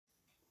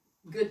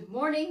Good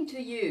morning to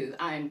you.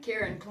 I'm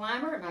Karen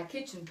Clymer at my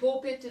kitchen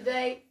pulpit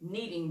today,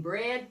 kneading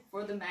bread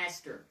for the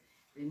Master.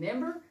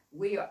 Remember,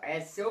 we are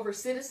as Silver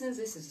Citizens.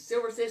 This is the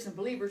Silver Citizen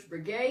Believers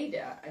Brigade.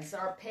 It's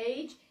our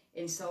page.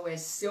 And so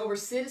as Silver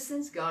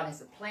Citizens, God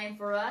has a plan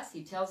for us.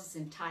 He tells us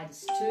in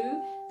Titus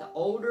 2, the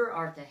older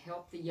are to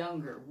help the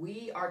younger.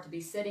 We are to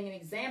be setting an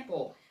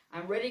example.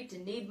 I'm ready to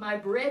knead my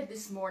bread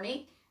this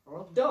morning,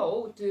 or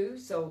dough too,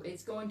 so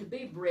it's going to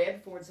be bread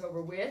before it's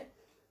over with.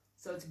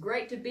 So it's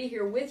great to be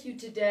here with you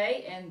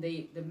today, and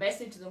the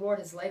message the Lord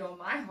has laid on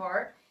my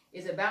heart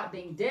is about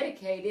being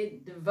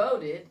dedicated,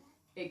 devoted,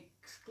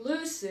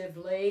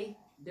 exclusively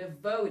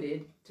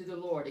devoted to the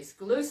Lord.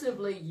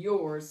 Exclusively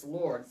yours,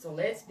 Lord. So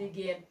let's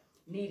begin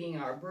kneading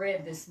our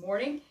bread this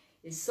morning.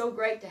 It's so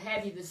great to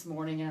have you this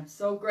morning, and I'm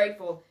so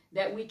grateful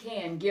that we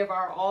can give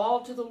our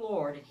all to the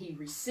Lord, and He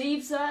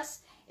receives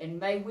us,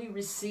 and may we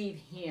receive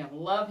Him,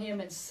 love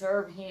Him, and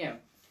serve Him.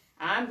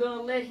 I'm going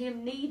to let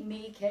Him need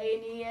me,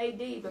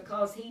 K-N-E-A-D,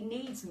 because He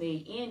needs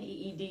me,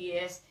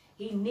 N-E-E-D-S.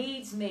 He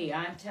needs me.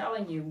 I'm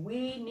telling you,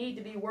 we need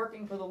to be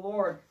working for the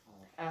Lord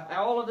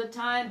all of the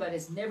time, but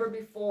as never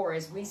before,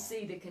 as we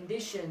see the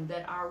condition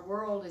that our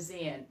world is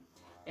in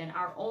and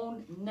our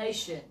own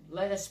nation.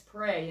 Let us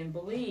pray and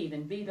believe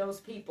and be those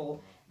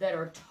people that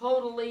are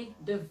totally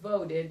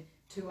devoted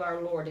to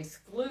our Lord,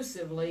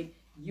 exclusively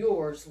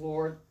yours,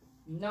 Lord.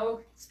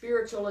 No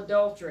spiritual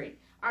adultery.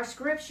 Our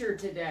scripture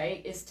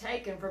today is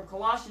taken from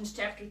Colossians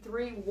chapter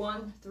 3,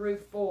 1 through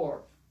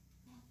 4.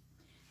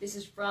 This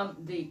is from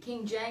the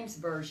King James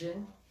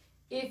Version.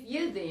 If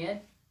you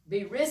then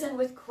be risen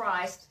with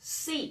Christ,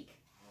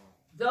 seek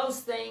those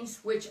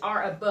things which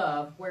are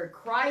above, where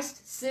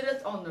Christ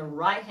sitteth on the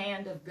right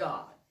hand of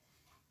God.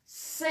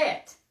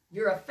 Set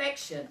your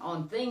affection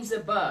on things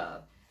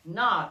above,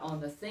 not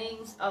on the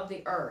things of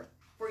the earth.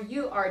 For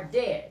you are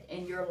dead,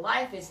 and your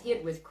life is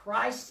hid with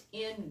Christ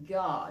in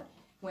God.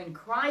 When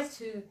Christ,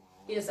 who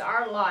is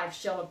our life,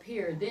 shall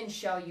appear, then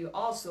shall you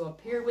also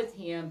appear with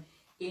Him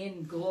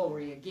in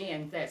glory.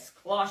 Again, that's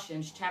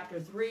Colossians chapter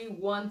 3,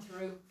 1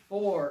 through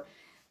 4.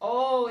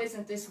 Oh,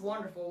 isn't this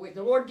wonderful?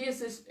 The Lord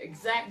gives us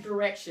exact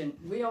direction.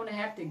 We don't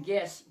have to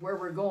guess where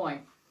we're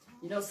going.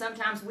 You know,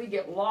 sometimes we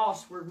get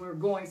lost where we're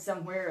going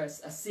somewhere, a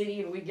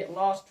city, and we get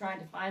lost trying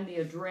to find the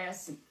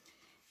address.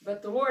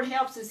 But the Lord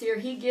helps us here.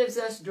 He gives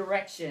us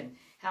direction,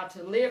 how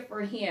to live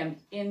for Him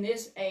in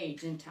this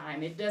age and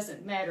time. It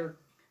doesn't matter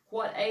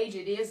what age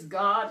it is.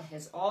 God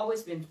has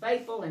always been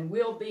faithful and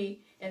will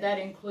be, and that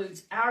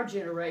includes our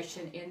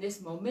generation in this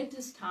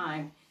momentous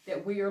time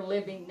that we are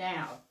living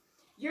now.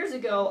 Years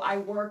ago, I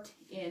worked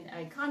in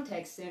a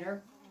contact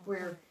center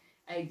where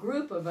a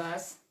group of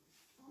us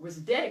was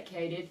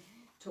dedicated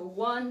to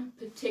one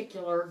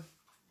particular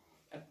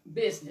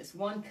business,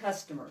 one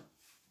customer.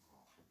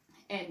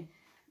 And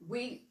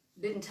we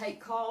didn't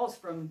take calls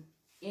from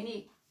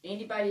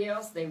anybody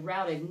else. They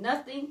routed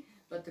nothing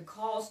but the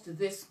calls to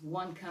this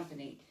one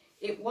company.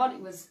 What it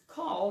was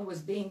called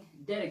was being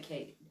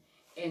dedicated.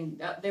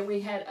 And then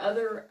we had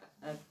other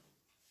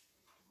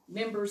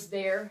members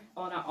there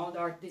on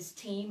this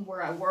team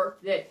where I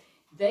worked that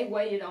they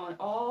waited on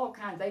all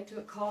kinds. They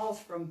took calls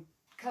from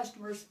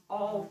customers,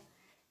 all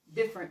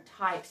different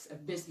types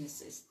of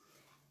businesses.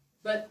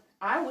 But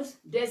I was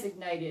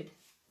designated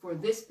for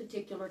this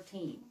particular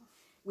team.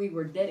 We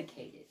were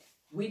dedicated.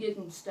 We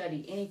didn't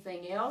study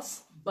anything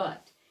else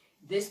but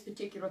this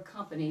particular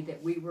company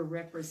that we were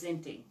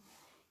representing.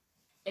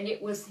 And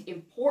it was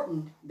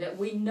important that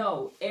we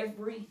know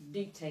every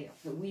detail,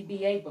 that we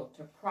be able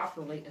to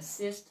properly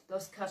assist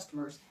those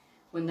customers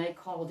when they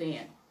called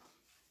in.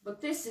 But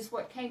this is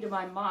what came to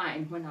my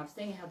mind when I was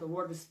thinking how the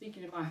Lord was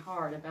speaking to my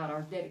heart about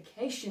our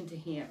dedication to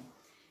Him.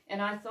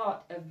 And I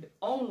thought of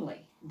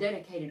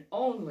dedicated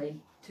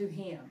only to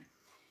Him.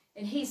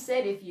 And He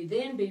said, if you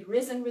then be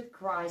risen with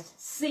Christ,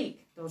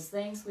 seek those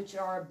things which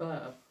are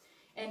above.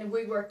 And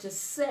we were to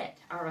set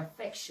our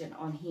affection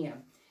on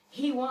Him.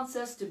 He wants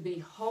us to be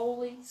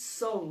wholly,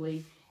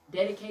 solely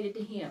dedicated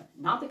to Him.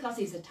 Not because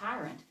He's a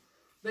tyrant,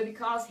 but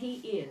because He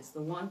is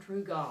the one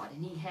true God.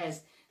 And He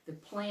has the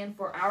plan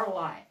for our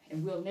life.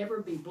 And we'll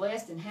never be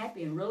blessed and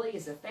happy and really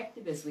as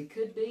effective as we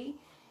could be.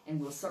 And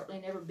we'll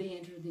certainly never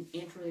be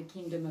enter the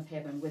kingdom of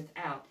heaven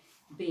without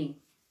being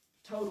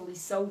totally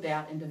sold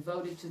out and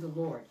devoted to the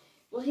Lord.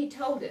 Well, He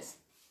told us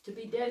to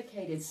be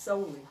dedicated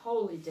solely,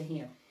 wholly to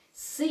Him.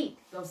 Seek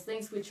those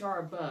things which are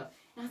above.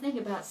 Now think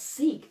about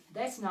seek.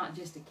 That's not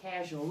just a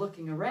casual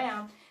looking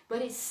around,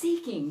 but it's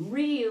seeking,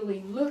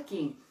 really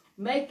looking,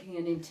 making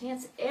an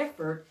intense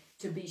effort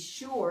to be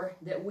sure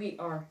that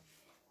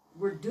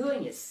we're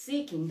doing it,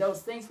 seeking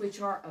those things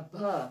which are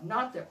above,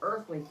 not the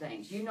earthly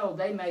things. You know,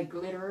 they may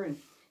glitter and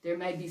there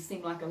may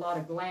seem like a lot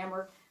of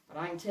glamour, but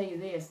I can tell you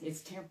this,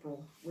 it's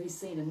temporal. We've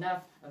seen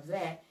enough of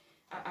that.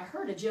 I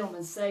heard a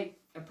gentleman say,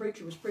 a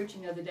preacher was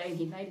preaching the other day, and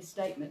he made a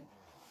statement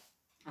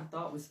I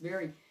thought was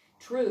very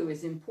true,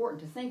 is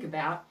important to think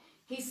about.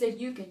 He said,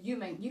 you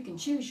can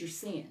choose your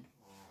sin,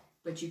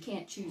 but you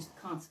can't choose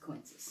the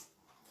consequences.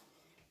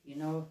 You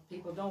know,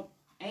 people don't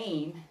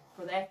aim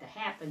for that to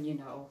happen, you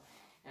know.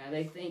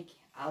 They think,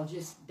 I'll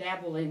just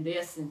dabble in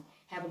this and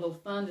have a little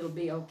fun, it'll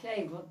be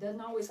okay. Well, it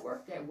doesn't always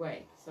work that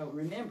way. So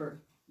remember,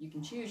 you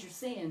can choose your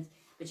sins,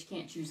 but you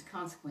can't choose the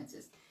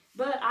consequences.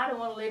 But I don't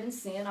want to live in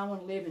sin. I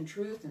want to live in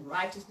truth and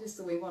righteousness,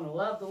 so we want to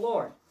love the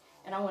Lord.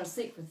 And I want to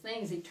seek for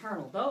things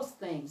eternal, those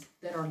things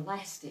that are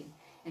lasting,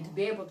 and to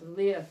be able to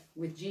live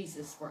with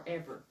Jesus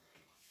forever.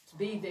 To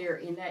be there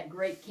in that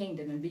great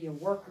kingdom and be a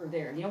worker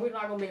there. You know, we're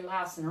not going to be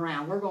lousing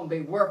around. We're going to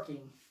be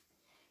working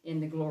in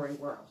the glory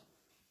world.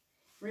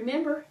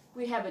 Remember,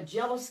 we have a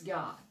jealous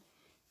God.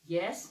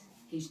 Yes,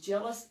 he's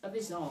jealous of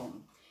his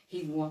own.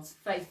 He wants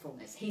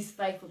faithfulness. He's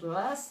faithful to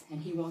us,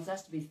 and he wants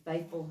us to be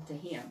faithful to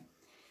him.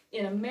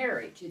 In a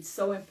marriage, it's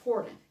so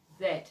important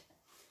that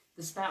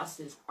the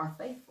spouses are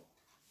faithful.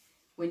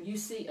 When you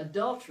see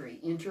adultery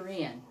enter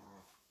in,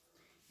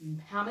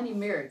 how many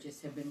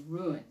marriages have been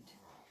ruined?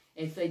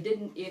 If they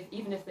didn't,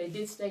 even if they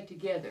did stay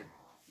together,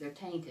 they're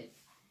tainted.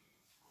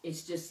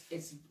 It's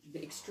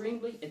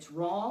it's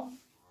wrong.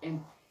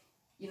 And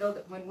you know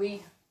that when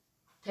we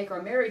take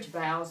our marriage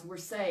vows, we're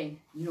saying,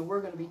 you know,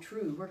 we're going to be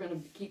true. We're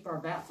going to keep our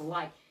vows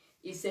alike.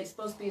 It said it's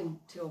supposed to be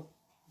until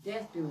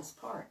death do us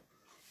part.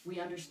 We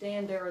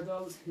understand there are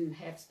those who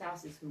have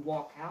spouses who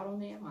walk out on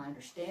them. I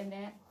understand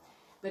that.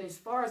 But as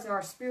far as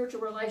our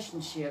spiritual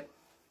relationship,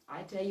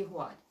 I tell you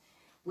what,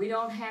 we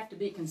don't have to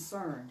be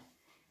concerned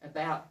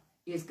about,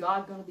 is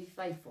God going to be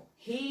faithful?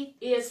 He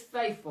is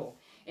faithful.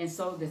 And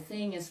so the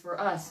thing is for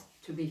us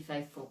to be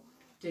faithful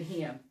to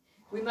him.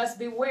 We must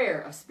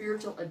beware of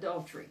spiritual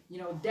adultery, you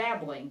know,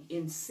 dabbling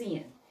in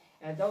sin.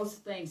 Those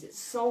things, it's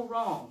so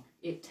wrong.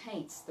 It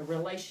taints the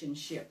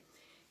relationship.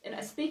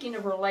 And speaking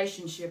of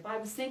relationship, I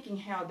was thinking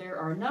how there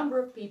are a number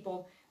of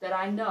people that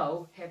I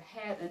know have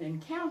had an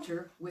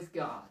encounter with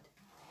God,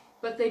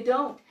 but they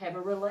don't have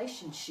a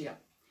relationship.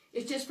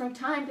 It's just from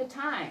time to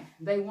time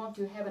they want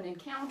to have an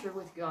encounter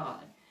with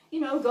God. You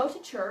know, go to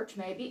church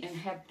maybe and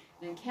have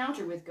an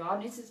encounter with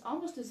God. And it's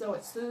almost as though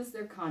it soothes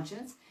their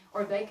conscience,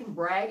 or they can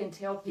brag and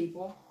tell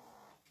people,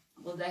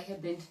 well, they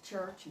have been to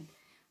church. And,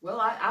 well,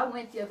 I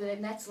went the other day,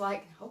 and that's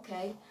like,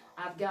 okay,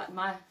 I've got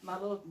my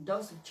little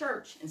dose of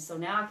church, and so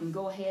now I can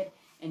go ahead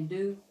and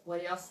do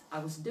what else I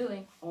was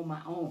doing on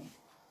my own.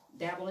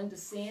 Dabble into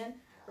sin,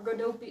 or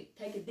go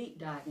take a deep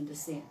dive into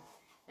sin.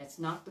 That's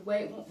not the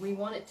way we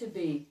want it to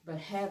be, but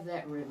have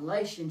that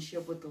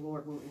relationship with the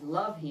Lord where we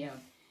love him,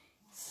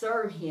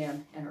 serve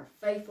him, and are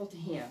faithful to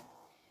him.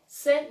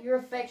 Set your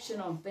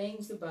affection on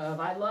things above.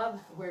 I love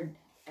where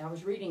I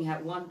was reading how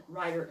one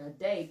writer,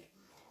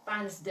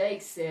 Finest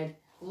Dake, said,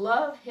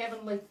 love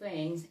heavenly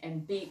things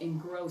and be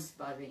engrossed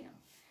by them.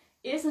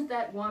 Isn't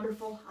that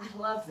wonderful? I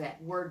love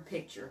that word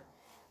picture.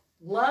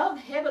 Love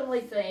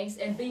heavenly things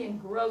and be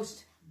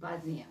engrossed by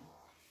them.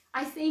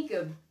 I think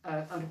of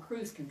on a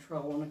cruise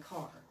control on a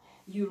car.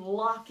 You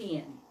lock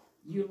in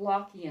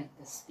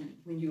the speed.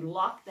 When you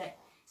lock that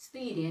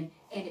speed in,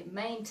 and it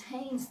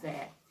maintains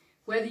that,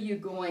 whether you're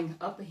going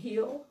up a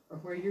hill or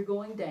where you're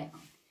going down,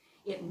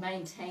 it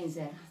maintains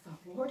that. I thought,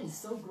 Lord, it's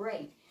so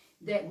great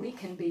that we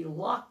can be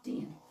locked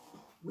in.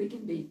 We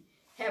can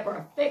have our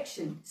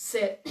affection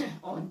set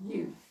on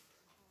you.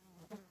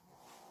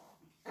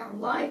 Our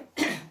life,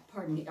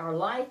 our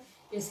life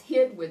is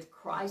hid with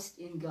Christ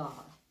in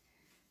God.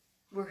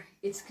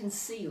 It's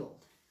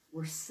concealed.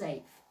 We're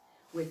safe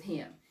with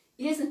him.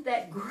 Isn't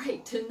that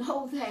great to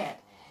know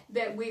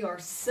that we are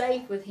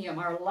safe with him?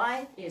 Our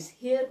life is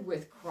hid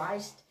with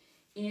Christ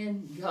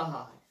in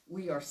God.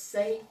 We are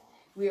safe.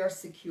 We are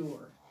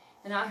secure.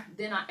 And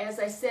as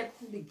I said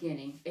from the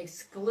beginning,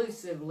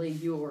 exclusively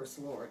yours,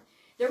 Lord.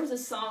 There was a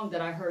song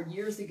that I heard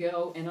years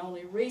ago, and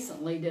only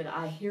recently did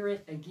I hear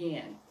it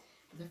again.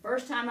 The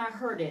first time I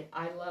heard it,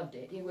 I loved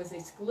it. It was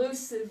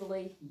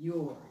exclusively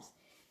yours.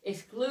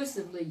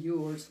 Exclusively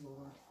yours,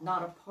 Lord.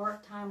 Not a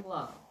part-time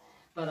love,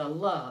 but a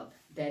love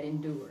that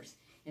endures.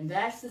 And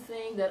that's the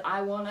thing that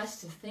I want us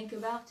to think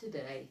about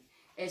today,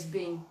 as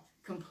being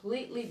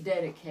completely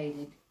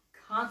dedicated,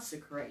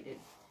 consecrated,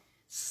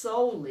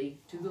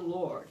 solely to the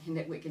Lord. And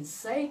that we can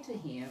say to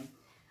him,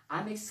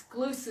 I'm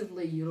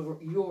exclusively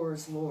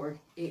yours, Lord,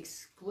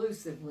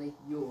 exclusively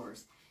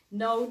yours.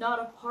 No, not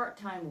a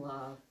part-time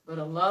love, but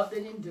a love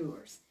that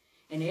endures.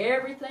 And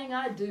everything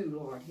I do,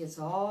 Lord, it's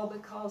all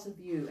because of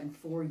you and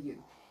for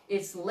you.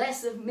 It's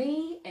less of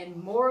me and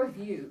more of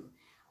you.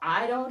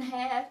 I don't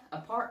have a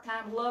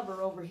part-time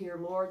lover over here,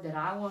 Lord, that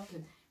I want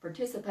to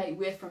participate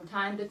with from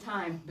time to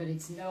time, but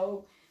it's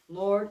no,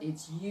 Lord,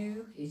 it's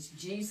you, it's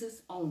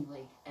Jesus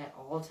only at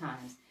all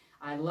times.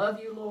 I love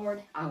you,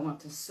 Lord. I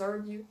want to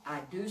serve you. I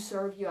do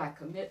serve you. I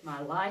commit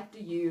my life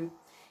to you.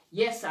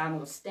 Yes, I'm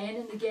going to stand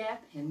in the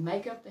gap and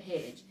make up the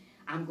hedge.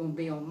 I'm going to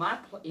be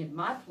in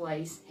my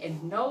place,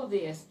 and know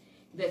this,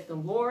 that the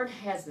Lord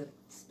has a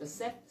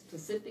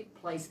specific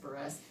place for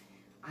us.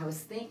 I was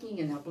thinking,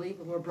 and I believe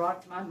the Lord brought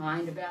it to my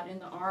mind, about in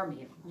the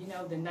Army. You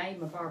know, the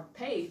name of our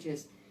page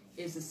is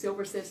the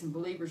Silver Citizen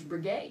Believers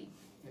Brigade.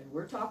 And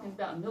we're talking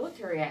about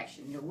military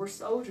action. You know, we're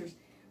soldiers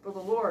for the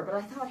Lord. But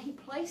I thought he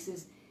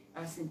places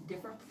us in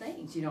different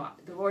things. You know,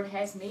 the Lord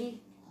has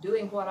me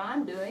doing what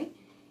I'm doing,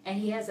 And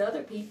he has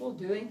other people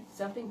doing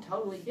something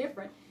totally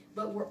different,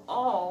 but we're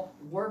all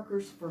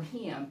workers for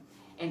him.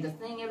 And the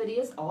thing of it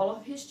is, all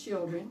of his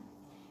children,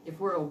 if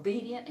we're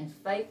obedient and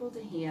faithful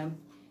to him,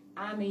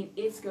 I mean,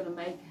 it's going to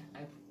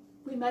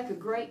we make a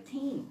great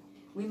team.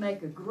 We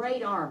make a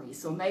great army.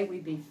 So may we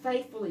be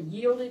faithfully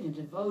yielded and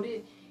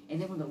devoted.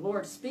 And then when the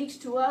Lord speaks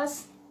to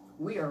us,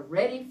 we are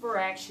ready for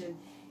action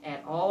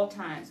at all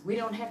times. We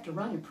don't have to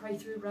run and pray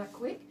through right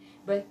quick,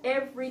 but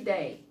every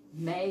day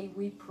may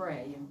we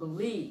pray and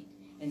believe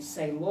and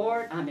say,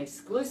 Lord, I'm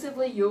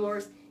exclusively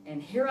yours,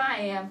 and here I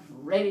am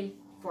ready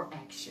for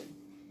action.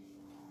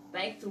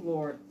 Thank the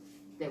Lord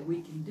that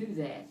we can do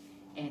that.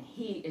 And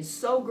he is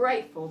so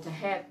grateful to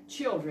have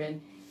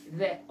children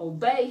that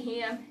obey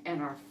him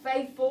and are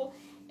faithful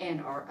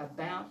and are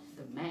about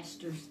the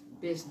master's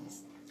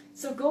business.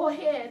 So go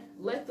ahead,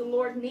 let the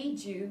Lord lead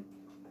you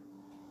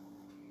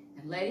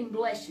and let him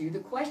bless you. The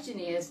question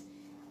is,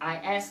 I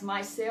ask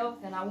myself,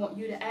 and I want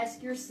you to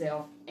ask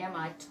yourself, am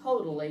I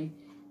totally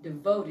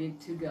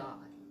devoted to God?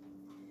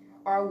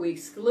 Are we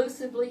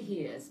exclusively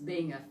his,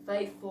 being a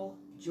faithful,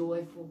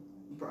 joyful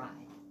bride?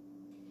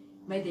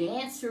 May the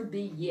answer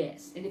be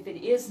yes. And if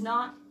it is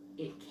not,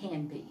 it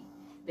can be.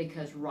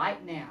 Because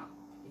right now,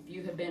 if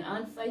you have been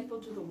unfaithful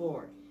to the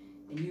Lord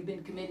and you've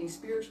been committing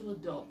spiritual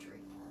adultery,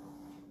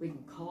 we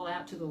can call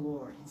out to the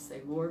Lord and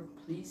say, Lord,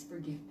 please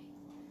forgive me.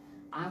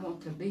 I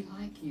want to be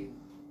like you.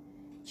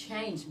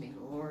 Change me,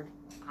 Lord.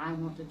 I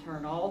want to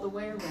turn all the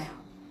way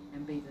around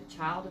and be the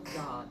child of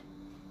God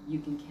you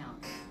can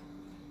count on.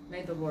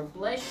 May the Lord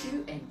bless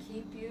you and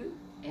keep you,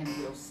 and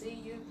we'll see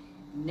you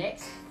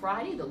next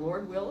Friday, the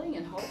Lord willing,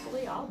 and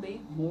hopefully I'll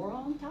be more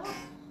on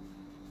time.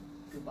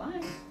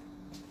 Goodbye.